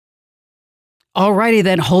Alrighty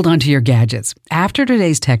then, hold on to your gadgets. After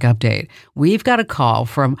today's tech update, we've got a call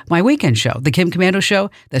from my weekend show, The Kim Commando Show,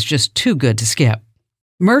 that's just too good to skip.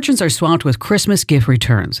 Merchants are swamped with Christmas gift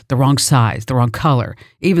returns, the wrong size, the wrong color,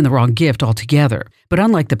 even the wrong gift altogether. But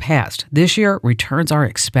unlike the past, this year, returns are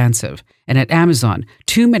expensive. And at Amazon,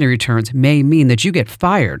 too many returns may mean that you get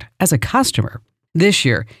fired as a customer. This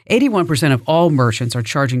year, 81% of all merchants are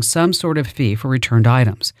charging some sort of fee for returned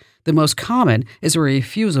items. The most common is a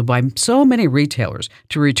refusal by so many retailers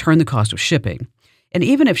to return the cost of shipping. And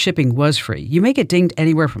even if shipping was free, you may get dinged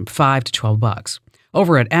anywhere from $5 to $12.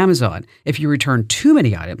 Over at Amazon, if you return too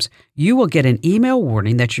many items, you will get an email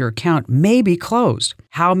warning that your account may be closed.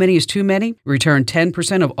 How many is too many? Return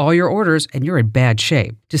 10% of all your orders and you're in bad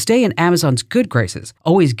shape. To stay in Amazon's good graces,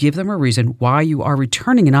 always give them a reason why you are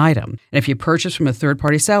returning an item. And if you purchase from a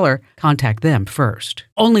third-party seller, contact them first.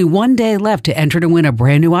 Only one day left to enter to win a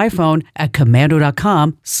brand new iPhone at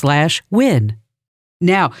commando.com/win.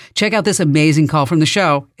 Now, check out this amazing call from the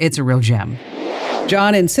show. It's a real gem.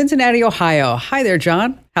 John in Cincinnati, Ohio. Hi there,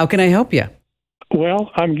 John. How can I help you?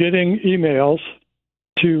 Well, I'm getting emails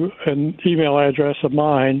to an email address of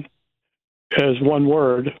mine as one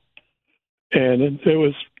word, and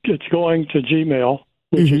it's going to Gmail,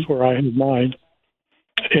 which is where I have mine.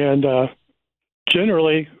 And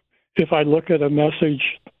generally, if I look at a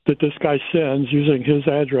message that this guy sends using his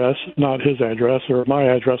address, not his address or my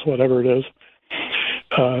address, whatever it is,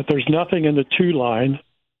 there's nothing in the to line.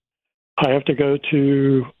 I have to go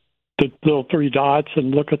to the little three dots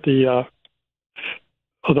and look at the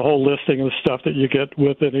whole listing of stuff that you get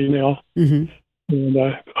with an email. And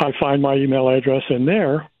I find my email address in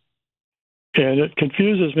there. And it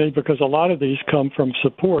confuses me because a lot of these come from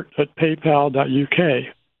support at paypal.uk.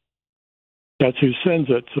 That's who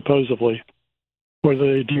sends it, supposedly.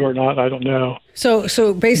 Whether they do or not, I don't know.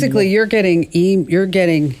 So basically, you're getting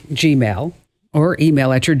Gmail or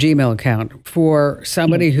email at your Gmail account for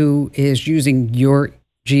somebody who is using your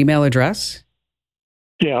Gmail address?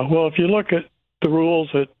 Yeah, well, if you look at the rules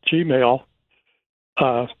at Gmail,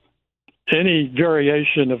 any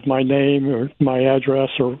variation of my name or my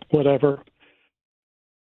address or whatever,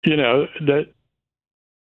 that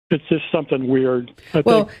it's just something weird. I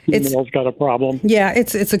think Gmail's got a problem. Yeah,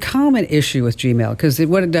 it's a common issue with Gmail because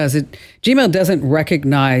Gmail doesn't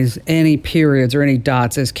recognize any periods or any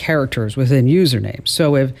dots as characters within usernames.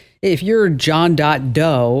 So if you're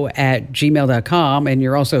john.doe at gmail.com and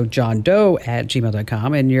you're also johndoe at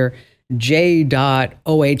gmail.com and you're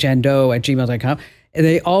j.ohndo at gmail.com,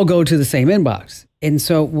 they all go to the same inbox. And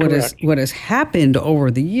so what has happened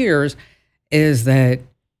over the years is that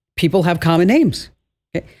people have common names.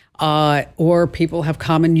 Okay? Or people have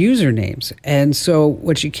common usernames. And so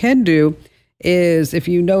what you can do is if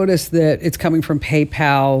you notice that it's coming from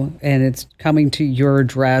PayPal and it's coming to your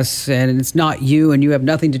address and it's not you and you have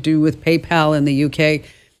nothing to do with PayPal in the UK,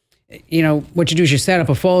 what you do is you set up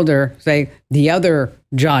a folder, say the other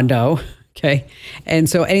John Doe, okay? And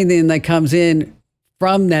so anything that comes in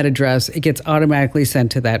from that address, it gets automatically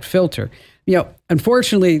sent to that filter.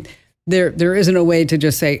 Unfortunately, there isn't a way to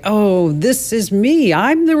just say, oh, this is me.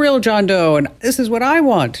 I'm the real John Doe, and this is what I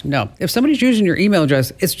want. No. If somebody's using your email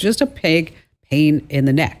address, it's just a pain in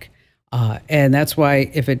the neck. And that's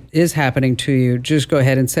why if it is happening to you, just go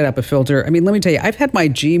ahead and set up a filter. I mean, let me tell you, I've had my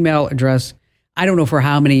Gmail address, I don't know for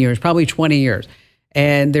how many years, probably 20 years.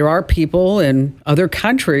 And there are people in other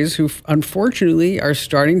countries who unfortunately are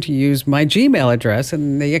starting to use my Gmail address,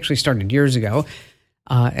 and they actually started years ago.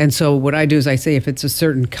 And so what I do is I say if it's a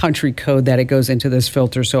certain country code that it goes into this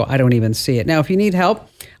filter so I don't even see it. Now, if you need help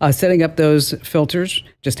setting up those filters,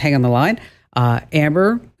 just hang on the line.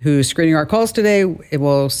 Amber, who's screening our calls today, it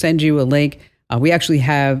will send you a link. We actually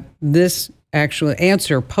have this actual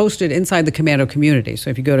answer posted inside the Commando community. So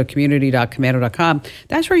if you go to community.commando.com,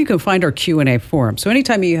 that's where you can find our Q&A forum. So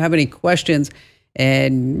anytime you have any questions,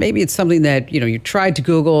 and maybe it's something that you tried to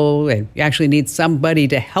Google and you actually need somebody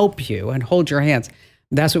to help you and hold your hands,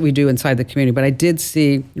 that's what we do inside the community. But I did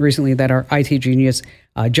see recently that our IT genius,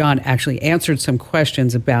 John, actually answered some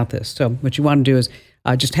questions about this. So what you want to do is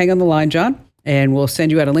just hang on the line, John, and we'll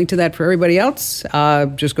send you out a link to that for everybody else.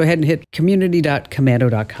 Just go ahead and hit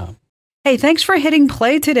community.commando.com. Hey, thanks for hitting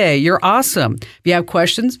play today. You're awesome. If you have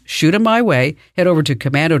questions, shoot them my way. Head over to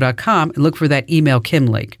commando.com and look for that email Kim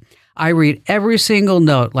link. I read every single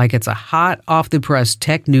note like it's a hot off-the-press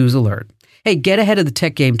tech news alert. Hey, get ahead of the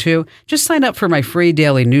tech game too. Just sign up for my free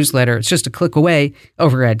daily newsletter. It's just a click away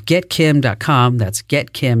over at getkim.com. That's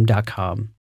getkim.com.